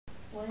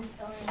What is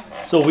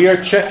ln? So we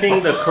are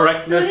checking the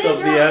correctness So it of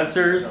is the wrong.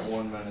 answers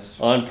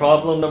on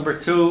problem number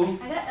 2.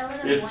 I got ln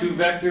of If 1. two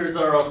vectors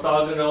are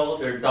orthogonal,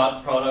 their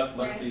dot product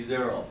must be Right.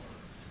 0.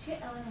 Did you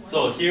get ln 1?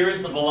 So here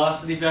is the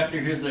velocity vector,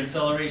 here's the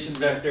acceleration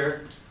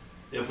vector.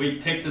 If we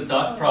take the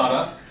dot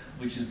product,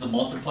 which is the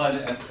multiply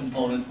the x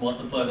components,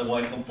 multiply the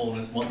y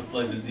components,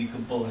 multiply the z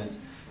components,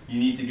 you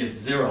need to get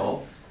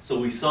 0. So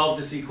we solve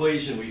this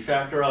equation, we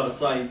factor out a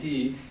sine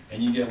t,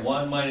 and you get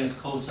 1 minus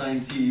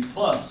cosine t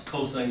plus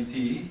cosine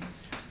t.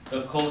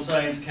 The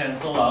cosines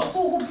cancel out,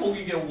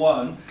 you get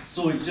 1,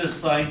 so it's just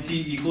sine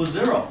t equals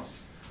 0.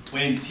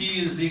 When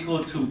t is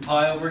equal to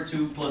pi over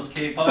 2 plus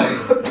k pi,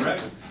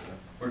 correct?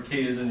 Where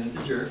k is an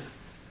integer.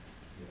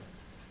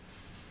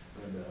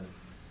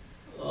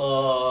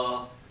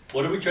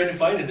 What are we trying to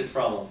find in this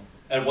problem?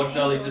 At what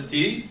values of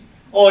t?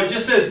 Oh, it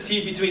just says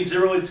t between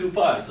 0 and 2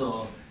 pi,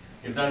 so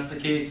if that's the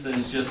case, then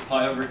it's just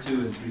pi over 2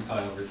 and 3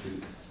 pi over 2.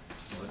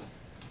 What?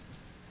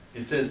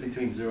 It says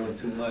between 0 and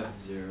 2 pi.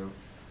 0.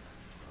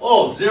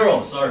 Oh,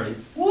 0, sorry.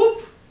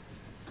 Whoop!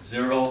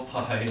 0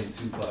 pi and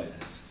 2 pi.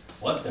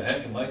 What the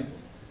heck am I doing?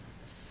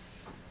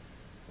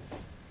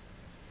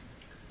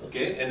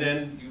 Okay, and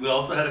then we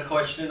also had a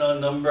question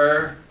on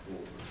number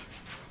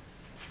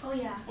 4. Oh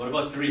yeah. What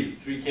about 3?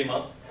 3 came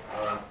up?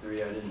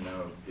 3 I didn't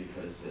know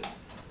because it...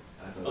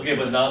 Okay,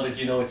 but now that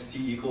you know it's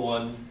t equal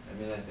 1, I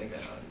mean, I think I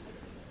know.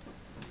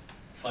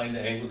 find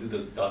the angle to the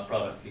dot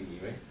product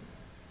thingy, right?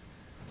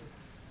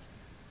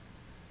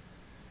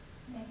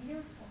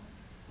 -4.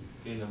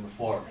 Okay, number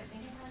 4. I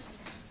think it has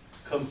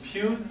a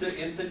Compute the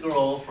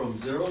integral from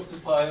 0 to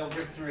pi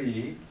over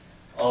 3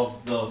 of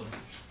the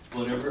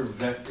whatever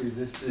vector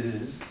this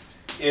is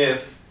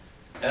if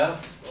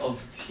f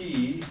of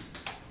t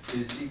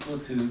is equal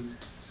to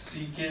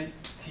secant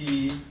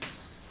t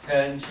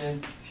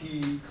tangent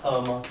t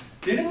comma.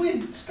 Didn't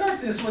we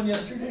start this one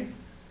yesterday?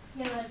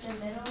 Yeah, but the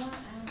middle one, I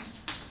don't know.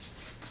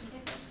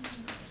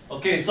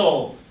 Okay,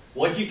 so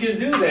what you can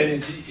do then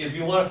is if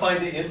you want to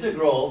find the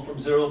integral from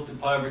 0 to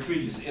pi over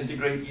 3, just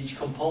integrate each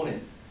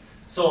component.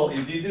 So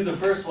if you do the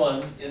first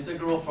one,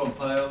 integral from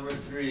pi over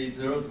 3,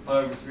 0 to pi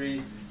over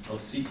 3 of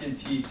secant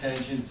t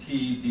tangent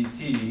t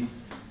dt.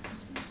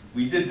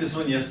 We did this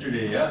one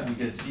yesterday, yeah? You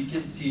get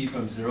secant t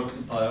from 0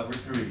 to pi over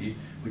 3,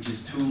 which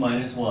is 2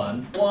 minus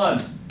 1,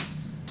 1.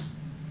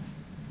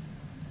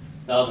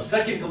 Now the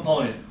second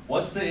component,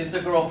 what's the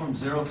integral from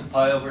 0 to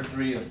pi over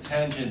 3 of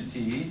tangent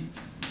t?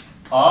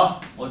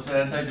 What's the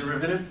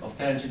antiderivative of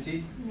tangent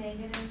t?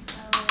 Negative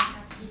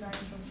half c by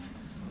cosine.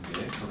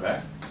 Okay,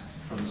 correct.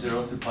 From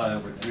 0 to pi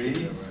over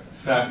 3,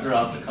 factor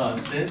out the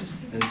constant,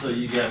 and so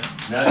you get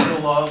natural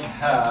log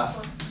half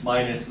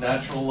minus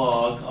natural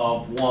log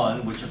of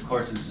 1, which of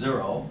course is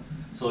 0.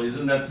 So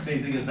isn't that the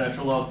same thing as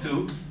natural log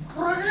 2? I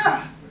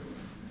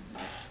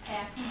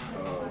accidentally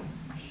put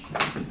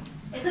plus.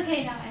 It's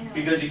okay now, I know.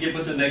 Because you can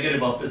put the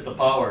negative up as the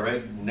power,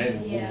 right?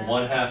 Yeah.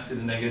 1 half to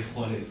the negative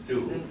 1 is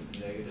 2. Isn't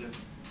negative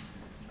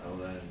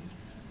ln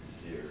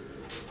 0?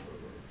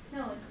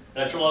 No, it's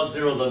Natural log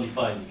 0 is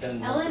undefined. You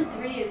can't. ln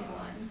 3 is 1.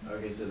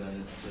 Okay, so then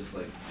it just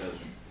like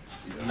doesn't.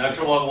 You don't-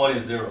 Natural log 1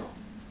 is 0.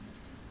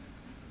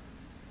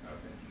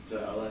 Okay, so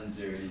ln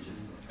 0 you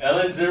just.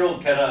 ln 0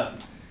 cannot.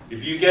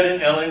 If you get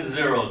an ln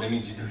 0, that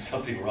means you're doing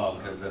something wrong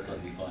because that's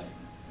undefined.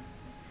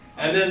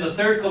 And then the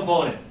third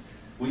component,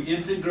 we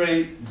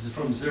integrate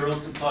from 0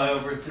 to pi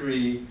over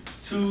 3,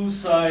 2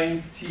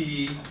 sine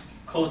t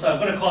cosine. I'm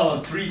going to call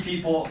on 3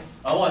 people.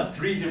 I want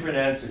 3 different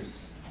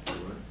answers.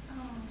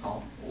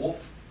 Oh.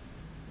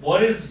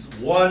 What is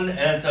one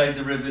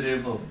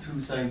antiderivative of 2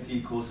 sine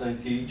t cosine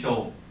t?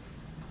 Joe,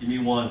 give me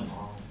one.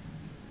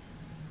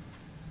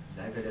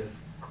 Negative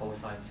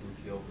cosine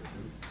 2t over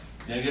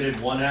 2. Negative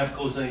 1/2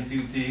 cosine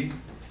 2t.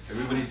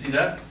 Everybody see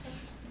that?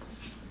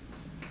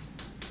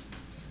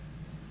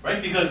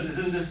 Right, because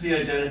isn't this the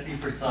identity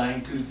for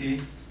sine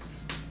 2t?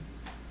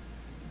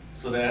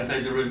 So the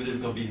antiderivative is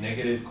going to be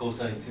negative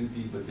cosine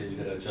 2t, but then you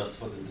got to adjust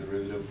for the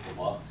derivative of the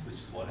box, which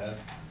is 1/2.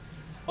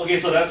 Okay,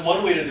 so that's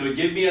one way to do it.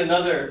 Give me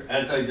another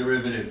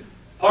antiderivative.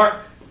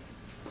 Park.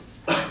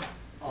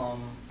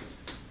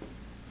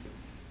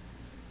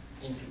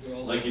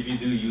 Integral. Like if you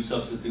do u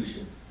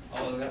substitution.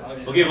 I'll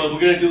just Okay, but we're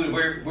gonna do it.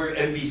 We're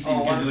MVC.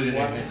 We can do it in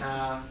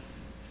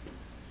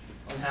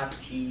 1/2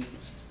 t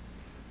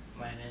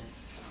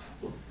minus.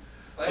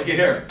 Okay,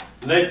 here.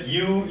 Let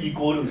u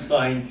equal to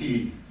sine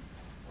t.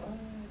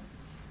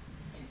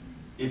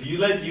 If you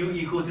let u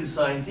equal to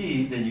sine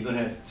t, then you're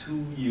gonna have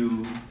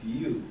 2u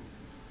du,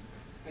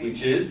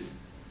 which is,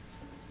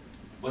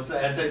 what's the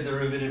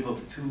antiderivative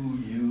of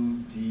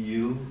 2u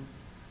du?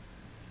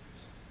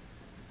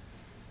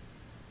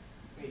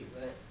 Wait,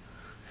 what?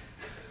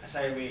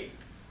 Sorry, wait.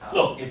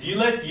 Look, if you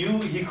let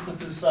u equal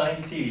to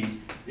sine t,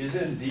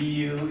 isn't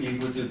du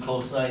equal to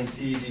cosine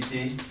t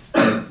dt?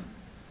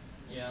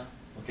 Yeah.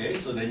 Okay,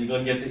 so then you're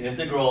going to get the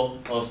integral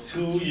of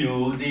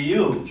 2u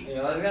du.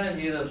 Yeah, I was gonna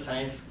do the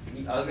sine.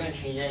 I was gonna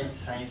change it into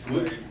sine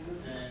squared.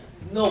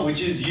 No,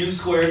 which is u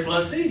squared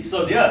plus c.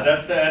 So yeah,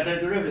 that's the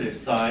antiderivative.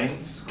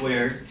 Sine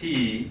squared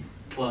t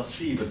plus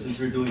c, but since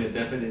we're doing a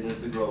definite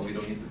integral, we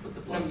don't need to put the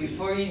No, plus c.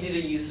 before you do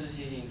the use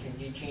substitution, can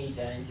you change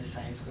that into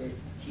sine squared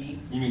t?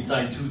 You mean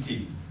sine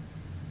 2t?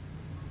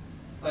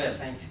 Oh yeah,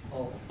 sine.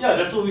 Oh. Yeah,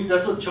 that's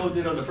what Cho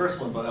did on the first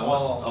one, but I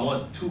Oh.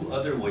 want two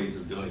other ways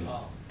of doing it.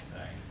 Oh.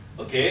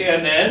 Right. Okay,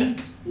 and then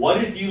what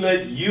if you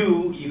let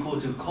u equal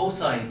to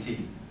cosine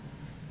t?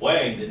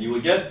 Wang, then you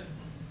would get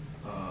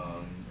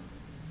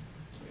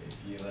if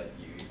you let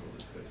u equal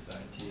to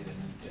cosine t, then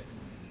you get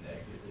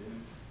negative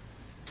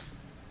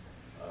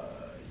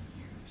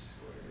u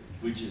squared.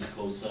 which is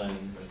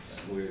cosine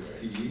squared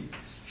squared. t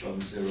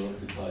from 0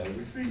 to pi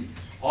over 3.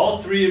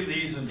 All three of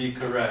these would be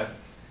correct.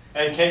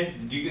 And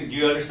do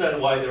you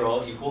understand why they're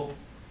all equal?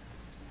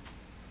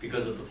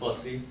 Because of the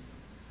plus c?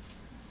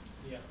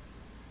 Yeah.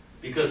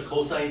 Because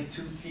cosine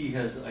 2t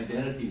has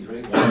identities,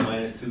 right? 1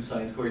 minus 2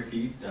 sine squared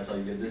t, that's how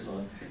you get this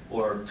one.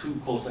 Or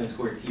 2 cosine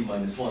squared t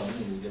minus 1,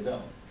 and you get that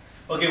one.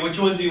 Okay, which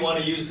one do you want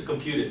to use to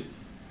compute it?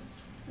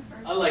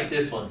 I like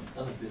this one.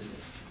 I like this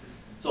one.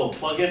 So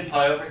plug in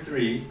pi over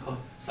 3.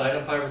 Sine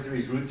of pi over 3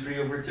 is root 3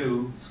 over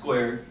 2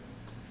 squared.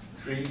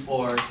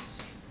 3/4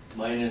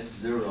 minus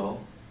 0.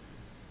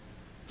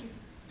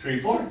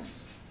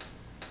 3/4.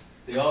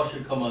 They all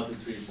should come out to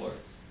 3/4.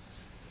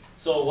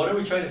 So what are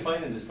we trying to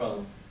find in this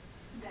problem?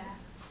 That.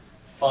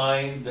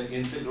 Find the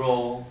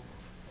integral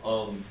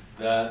of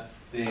that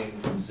thing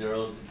from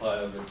 0 to pi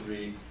over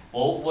 3.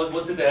 Well,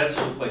 what did the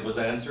answer look like? Was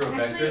the answer a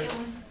Actually, vector? it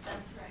was,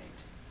 that's right.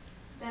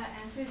 That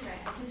answer is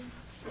right. I just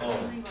did Oh.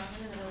 something wrong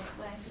in the middle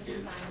when I switched Okay,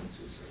 signs. this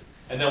was right.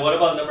 And then what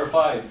about number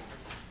 5?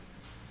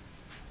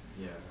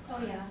 Yeah.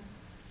 Oh, yeah.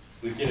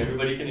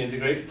 Everybody can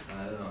integrate?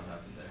 I don't know what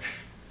happened there.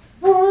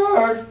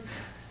 Word!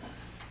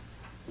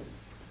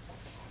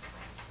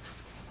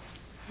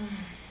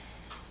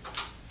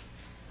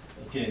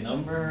 Okay,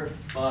 number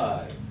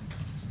 5.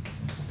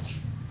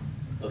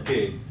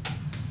 Okay,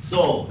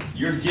 so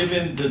you're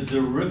given the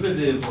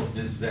derivative of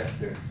this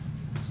vector.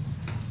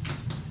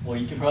 Well,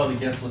 you can probably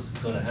guess what's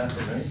going to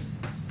happen, right?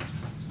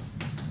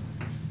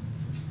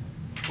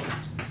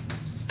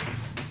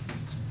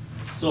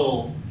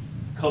 So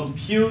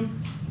compute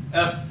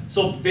f.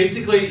 So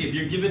basically, if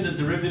you're given the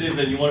derivative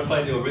and you want to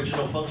find the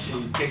original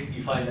function,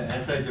 you find the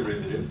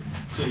antiderivative.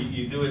 So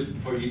you do it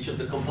for each of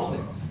the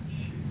components.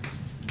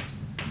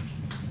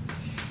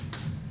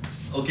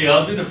 Okay,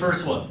 I'll do the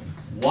first one.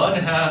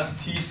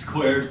 1/2 t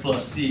squared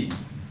plus c.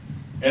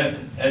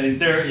 And is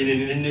there an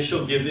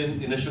initial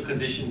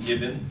condition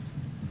given?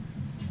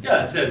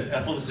 Yeah, it says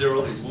f of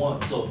 0 is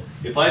 1. So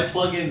if I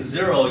plug in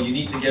 0, you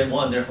need to get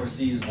 1, therefore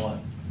c is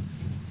 1.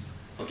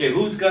 Okay,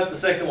 who's got the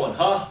second one?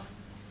 Huh?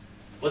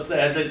 What's the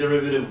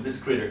antiderivative of this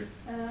critter?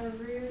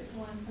 Root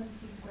 1 plus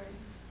t squared.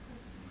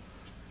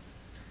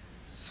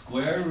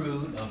 Square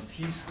root of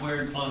t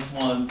squared plus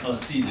 1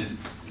 plus c.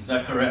 Is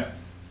that correct?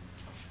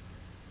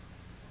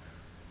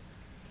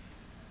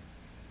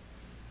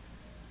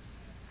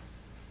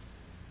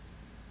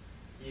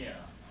 Yeah.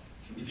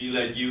 If you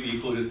let u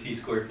equal to t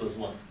squared plus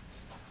 1.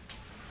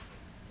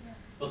 Yeah.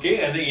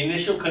 Okay, and the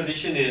initial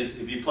condition is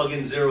if you plug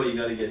in 0, you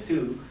got to get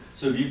 2.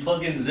 So if you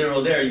plug in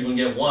 0 there, you're going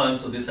to get 1,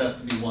 so this has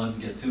to be 1 to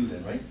get 2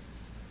 then, right?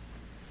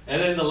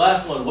 And then the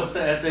last one, what's the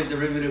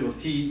antiderivative of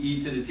t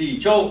e to the t?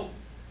 Cho!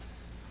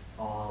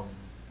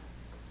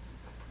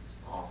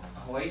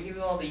 Why are you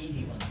giving all the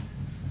easy ones?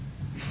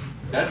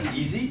 That's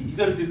easy. You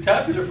got to do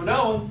tabular for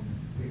that one.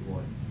 Wait,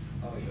 what?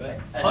 Oh, you right.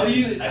 How do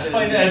you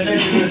find the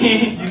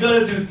antiderivative? You got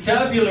to do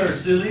tabular,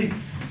 silly.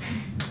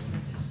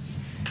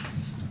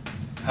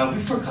 Have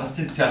we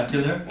forgotten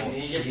tabular? Well,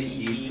 you just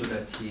e to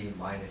the t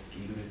minus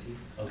e to the t.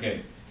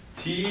 Okay,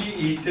 t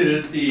e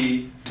to the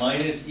t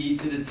minus e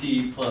to the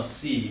t plus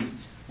c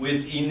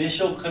with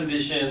initial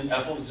condition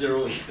f of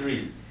 0 is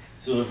 3.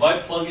 So if I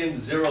plug in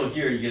 0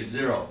 here, you get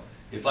 0.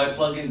 If I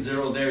plug in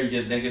 0 there, you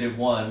get negative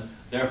 1.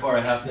 Therefore,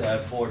 I have to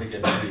add 4 to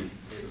get 3.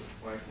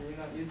 Why can we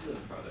not use the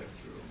product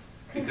rule?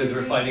 Because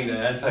we're finding the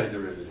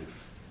antiderivative.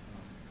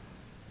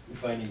 We're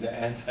finding the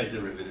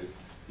antiderivative,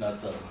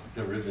 not the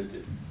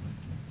derivative.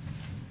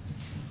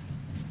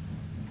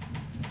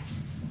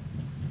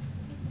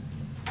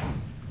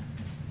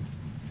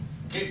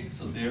 Okay,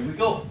 so there we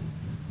go.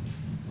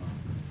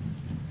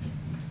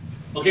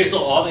 Okay, so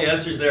all the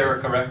answers there are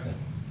correct then.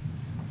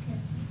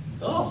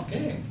 Oh,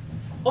 okay.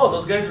 Oh,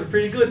 those guys were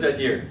pretty good that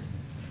year.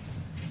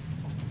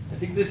 I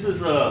think this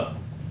is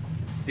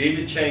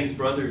David Chang's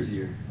brother's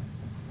year.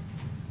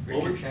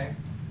 What was- Richard Chang?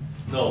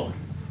 No,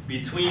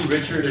 between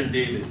Richard and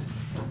David.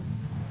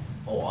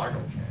 Oh,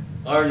 Arnold Chang.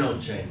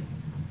 Arnold Chang.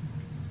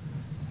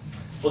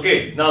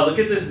 Okay, now look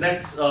at this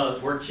next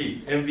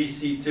worksheet,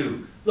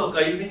 MVC2. Look,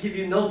 I even give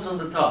you notes on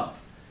the top.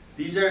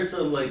 These are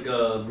some like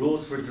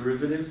rules for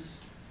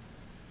derivatives.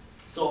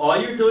 So all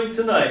you're doing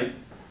tonight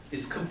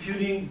is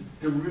computing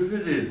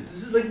derivatives.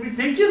 This is like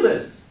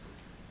ridiculous.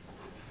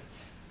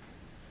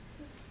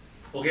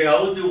 Okay, I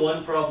will do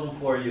one problem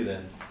for you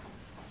then.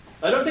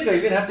 I don't think I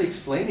even have to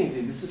explain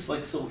anything. This is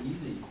like so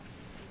easy.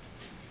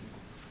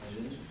 I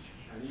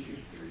did you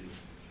 3?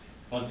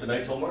 On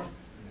tonight's homework?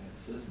 Yeah, it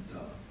says duh,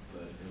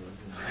 but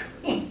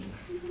it wasn't.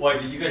 Why,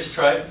 did you guys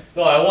try it?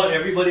 No, I want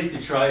everybody to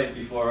try it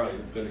before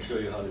I'm gonna show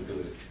you how to do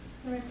it.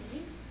 Ready?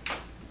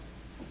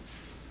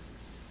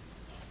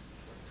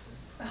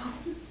 Oh.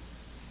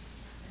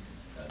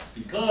 That's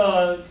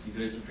because you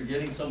guys are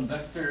forgetting some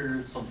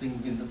vectors, something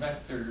in the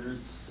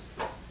vectors.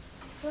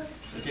 What?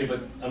 Okay,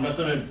 but I'm not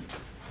gonna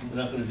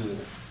do it.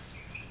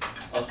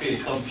 Okay,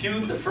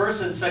 compute the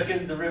first and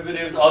second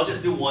derivatives. I'll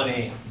just do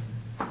 1A,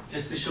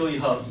 just to show you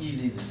how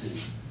easy this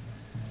is.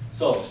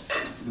 So,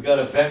 we got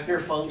a vector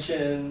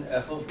function,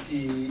 f of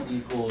t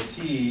equal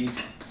t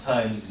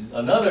times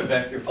another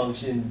vector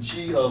function,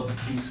 g of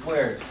t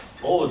squared.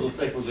 Oh, it looks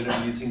like we're gonna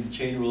be using the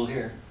chain rule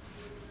here.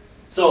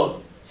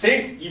 So,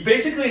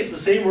 basically it's the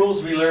same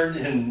rules we learned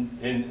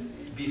in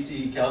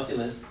BC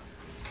calculus.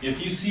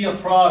 If you see a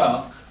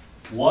product,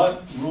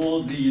 what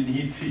rule do you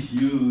need to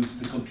use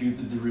to compute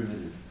the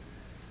derivative?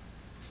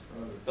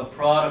 The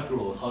product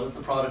rule. How does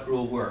the product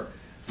rule work?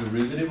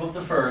 Derivative of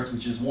the first,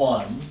 which is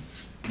 1,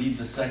 leave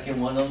the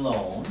second one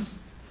alone,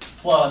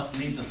 plus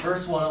leave the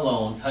first one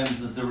alone times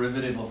the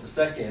derivative of the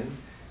second.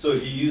 So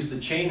if you use the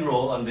chain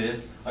rule on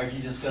this, aren't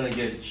you just going to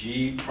get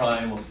g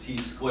prime of t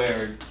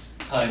squared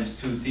times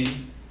 2t?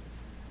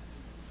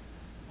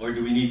 Or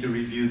do we need to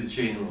review the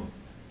chain rule?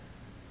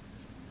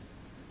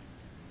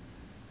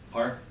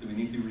 Park, do we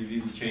need to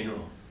review the chain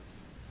rule?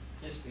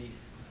 Yes, please.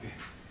 Okay.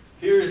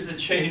 Here is the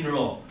chain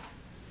rule.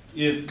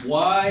 If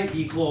y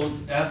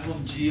equals f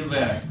of g of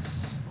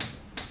x,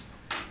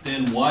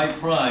 then y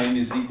prime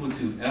is equal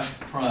to f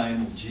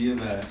prime of g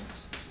of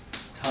x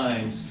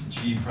times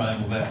g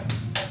prime of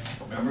x.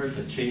 Remember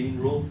the chain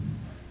rule?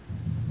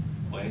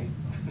 Wait.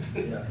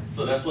 Yeah.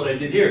 So that's what I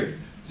did here.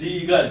 See,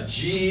 you got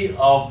g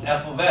of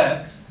f of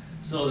x,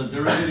 so the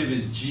derivative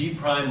is g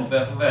prime of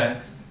f of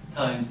x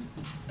times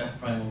f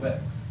prime of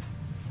x.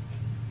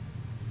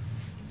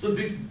 So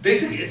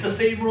basically, it's the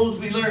same rules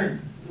we learned.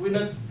 We're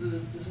not.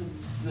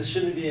 This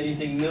shouldn't be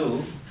anything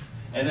new.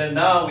 And then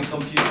now we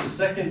compute the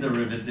second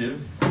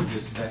derivative of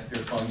this vector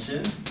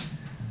function.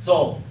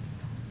 So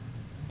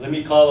let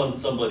me call on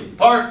somebody.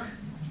 Park,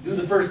 do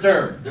the first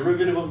term.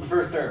 Derivative of the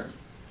first term.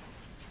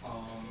 2t.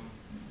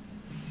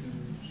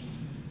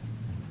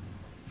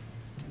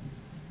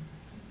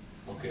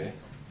 Okay.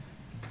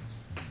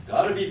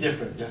 Gotta be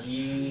different. Yeah.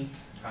 G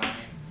prime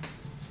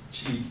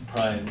G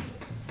prime.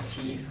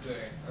 t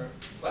squared. Or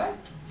what?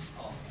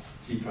 Oh,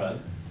 G prime.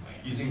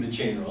 wait. Using the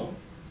chain rule.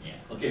 Yeah.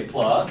 Okay,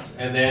 plus,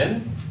 and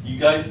then you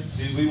guys,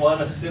 do we want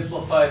to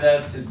simplify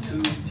that to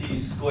 2t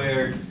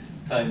squared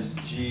times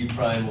g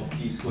prime of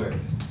t squared?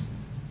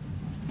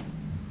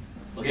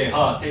 Okay,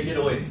 take it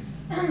away.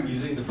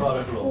 Using the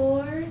product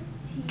rule. 4t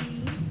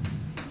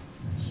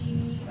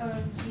g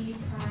of g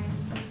prime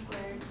t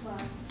squared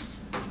plus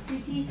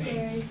 2t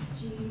squared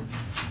g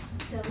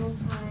double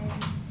prime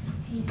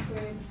t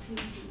squared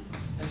 2t.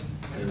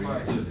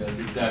 Very good. That's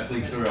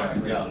exactly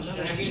correct. Yeah.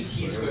 Shouldn't it be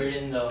t squared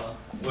in the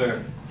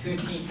Where?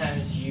 2t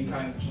times g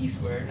prime t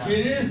squared? Not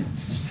It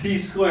is t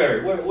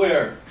squared.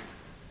 Where?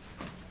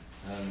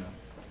 I don't know.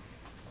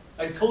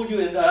 I told you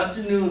in the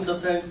afternoon,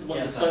 sometimes when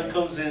Yeah, the sun sorry.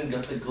 comes in,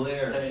 got the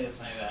glare. Sorry, that's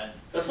my bad.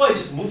 That's why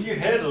just move your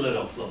head a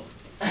little. Look.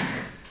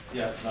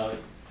 Yeah, now.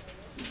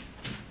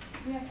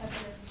 We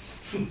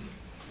have to.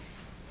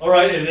 All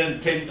right, and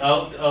then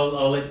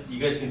I'll let you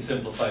guys can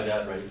simplify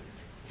that, right?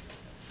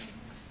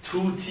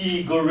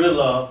 2t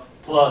gorilla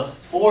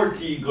plus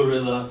 4t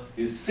gorilla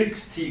is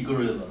 6t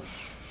gorilla.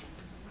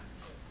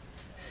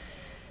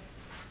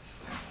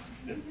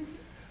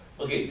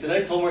 Okay,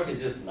 tonight's homework is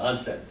just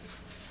nonsense.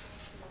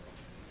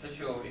 That's what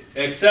you always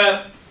say.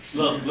 Except,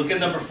 look at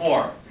number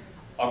 4.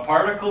 A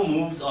particle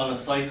moves on a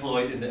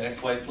cycloid in the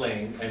xy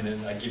plane, and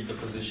then I give the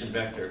position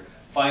vector.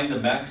 Find the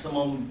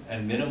maximum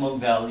and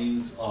minimum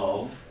values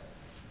of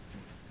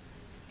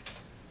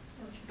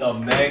the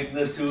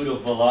magnitude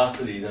of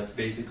velocity, that's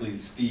basically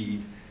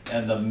speed,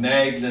 and the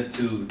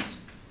magnitude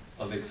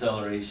of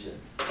acceleration.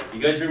 You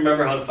guys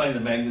remember how to find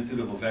the magnitude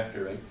of a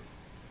vector, right?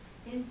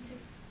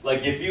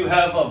 Like if you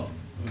have a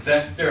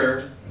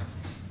vector,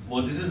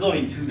 well, this is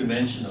only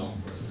 2-dimensional.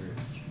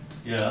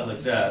 Yeah,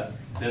 like that.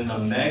 Then the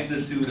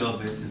magnitude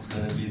of it is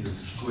going to be the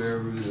square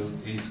root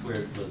of a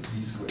squared plus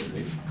b squared,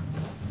 right?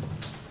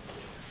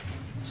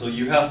 So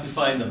you have to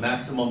find the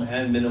maximum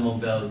and minimum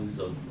values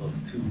of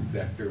 2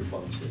 vector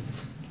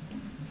functions.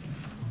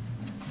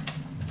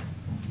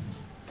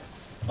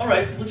 All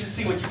right, we'll just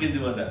see what you can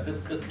do on that.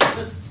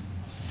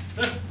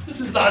 This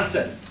is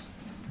nonsense.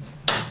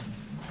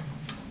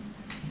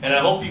 And I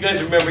hope you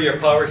guys remember your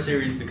power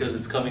series because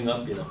it's coming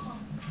up, you know.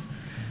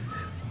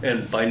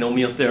 And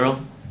binomial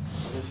theorem.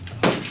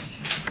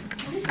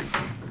 What is it?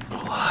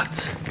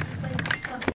 What?